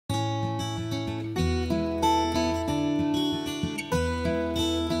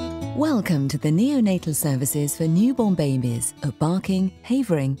Welcome to the neonatal services for newborn babies at Barking,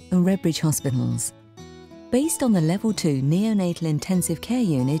 Havering and Redbridge hospitals. Based on the Level 2 Neonatal Intensive Care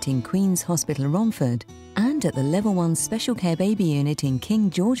Unit in Queen's Hospital, Romford, and at the Level 1 Special Care Baby Unit in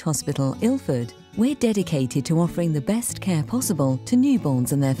King George Hospital, Ilford, we're dedicated to offering the best care possible to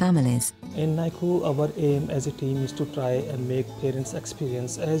newborns and their families. In NICU, our aim as a team is to try and make parents'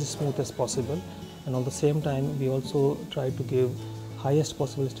 experience as smooth as possible, and at the same time we also try to give highest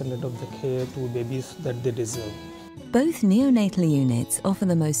possible standard of the care to babies that they deserve. Both neonatal units offer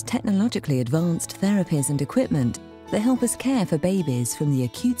the most technologically advanced therapies and equipment that help us care for babies from the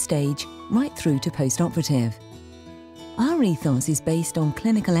acute stage right through to post-operative. Our ethos is based on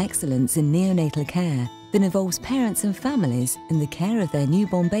clinical excellence in neonatal care that involves parents and families in the care of their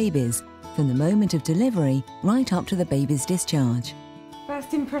newborn babies from the moment of delivery right up to the baby's discharge.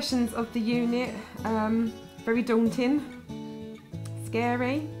 First impressions of the unit, very daunting,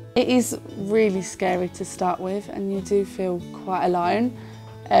 scary. It is really scary to start with and you do feel quite alone,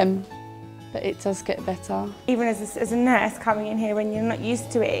 but it does get better. Even as a nurse coming in here when you're not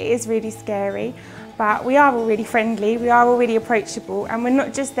used to it, it is really scary. But we are all really friendly, we are all really approachable, and we're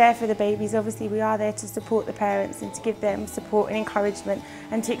not just there for the babies, obviously we are there to support the parents and to give them support and encouragement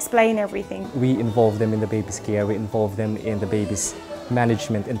and to explain everything. We involve them in the baby's care, we involve them in the baby's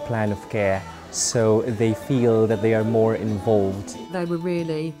management and plan of care, so they feel that they are more involved. They were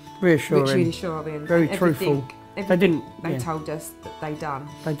really reassuring, very truthful. They told us that they'd done.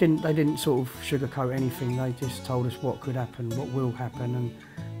 They didn't sort of sugarcoat anything. They just told us what could happen, what will happen, and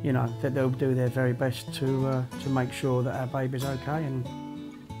you know that they'll do their very best to make sure that our baby's okay, and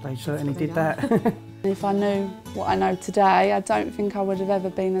they certainly did that. If I knew what I know today, I don't think I would have ever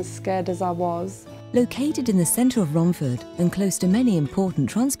been as scared as I was. Located in the centre of Romford and close to many important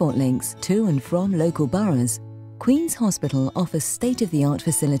transport links to and from local boroughs, Queen's Hospital offers state-of-the-art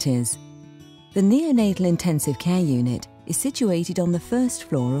facilities. The Neonatal Intensive Care Unit is situated on the first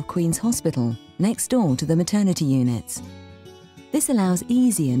floor of Queen's Hospital, next door to the maternity units. This allows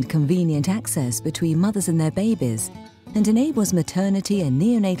easy and convenient access between mothers and their babies and enables maternity and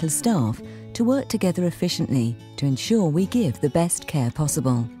neonatal staff to work together efficiently to ensure we give the best care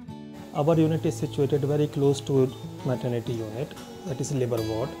possible. Our unit is situated very close to maternity unit, that is labour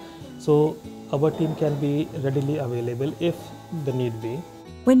ward, so our team can be readily available if the need be.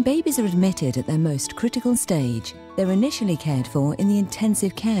 When babies are admitted at their most critical stage, they're initially cared for in the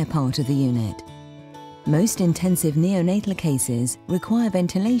intensive care part of the unit. Most intensive neonatal cases require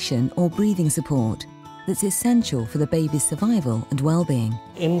ventilation or breathing support that's essential for the baby's survival and well-being.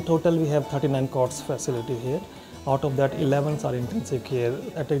 In total we have 39 cots facility here. Out of that 11 are intensive care.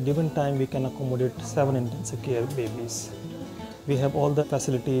 At a given time we can accommodate 7 intensive care babies. We have all the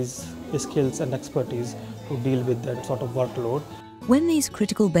facilities, skills and expertise to deal with that sort of workload. When these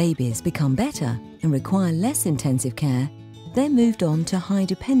critical babies become better and require less intensive care, they're moved on to high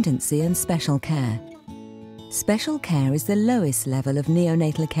dependency and special care. Special care is the lowest level of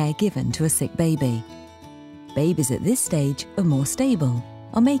neonatal care given to a sick baby. Babies at this stage are more stable,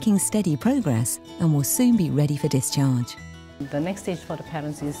 are making steady progress and will soon be ready for discharge. The next stage for the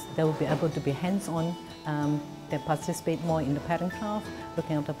parents is they will be able to be hands-on, they participate more in the parent craft,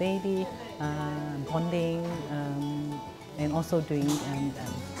 looking after the baby, bonding, and also doing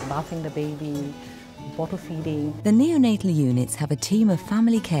bathing the baby, bottle feeding. The neonatal units have a team of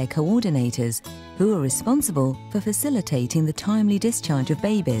family care coordinators who are responsible for facilitating the timely discharge of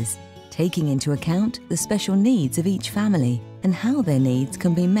babies, taking into account the special needs of each family and how their needs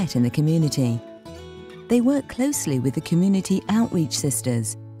can be met in the community. They work closely with the community outreach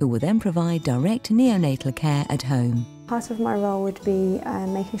sisters, who will then provide direct neonatal care at home. Part of my role would be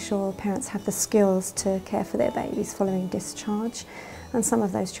making sure parents have the skills to care for their babies following discharge, and some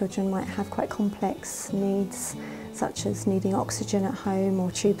of those children might have quite complex needs, such as needing oxygen at home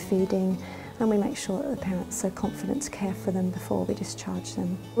or tube feeding, and we make sure that the parents are confident to care for them before we discharge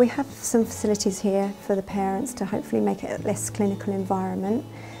them. We have some facilities here for the parents to hopefully make it a less clinical environment.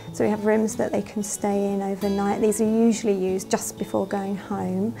 So we have rooms that they can stay in overnight. These are usually used just before going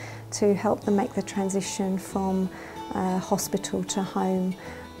home to help them make the transition from hospital to home,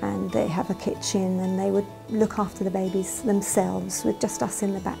 and they have a kitchen and they would look after the babies themselves with just us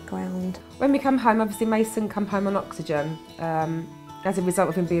in the background. When we come home, obviously Mason come home on oxygen. As a result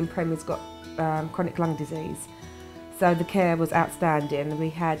of him being prem, he's got chronic lung disease. So the care was outstanding. We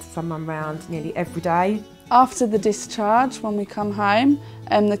had someone round nearly every day. After the discharge, when we come home,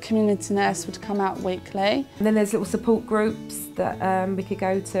 the community nurse would come out weekly. And then there's little support groups that we could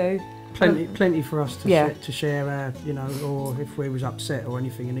go to. Plenty for us to share our, you know, or if we was upset or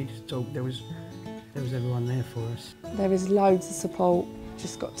anything and needed to talk, there was everyone there for us. There is loads of support.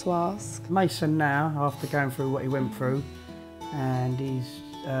 just got to ask. Mason now, after going through what he went through, and he's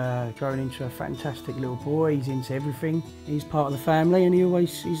grown into a fantastic little boy. He's into everything. He's part of the family, and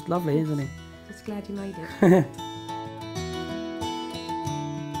he's lovely, isn't he? Just glad you made it.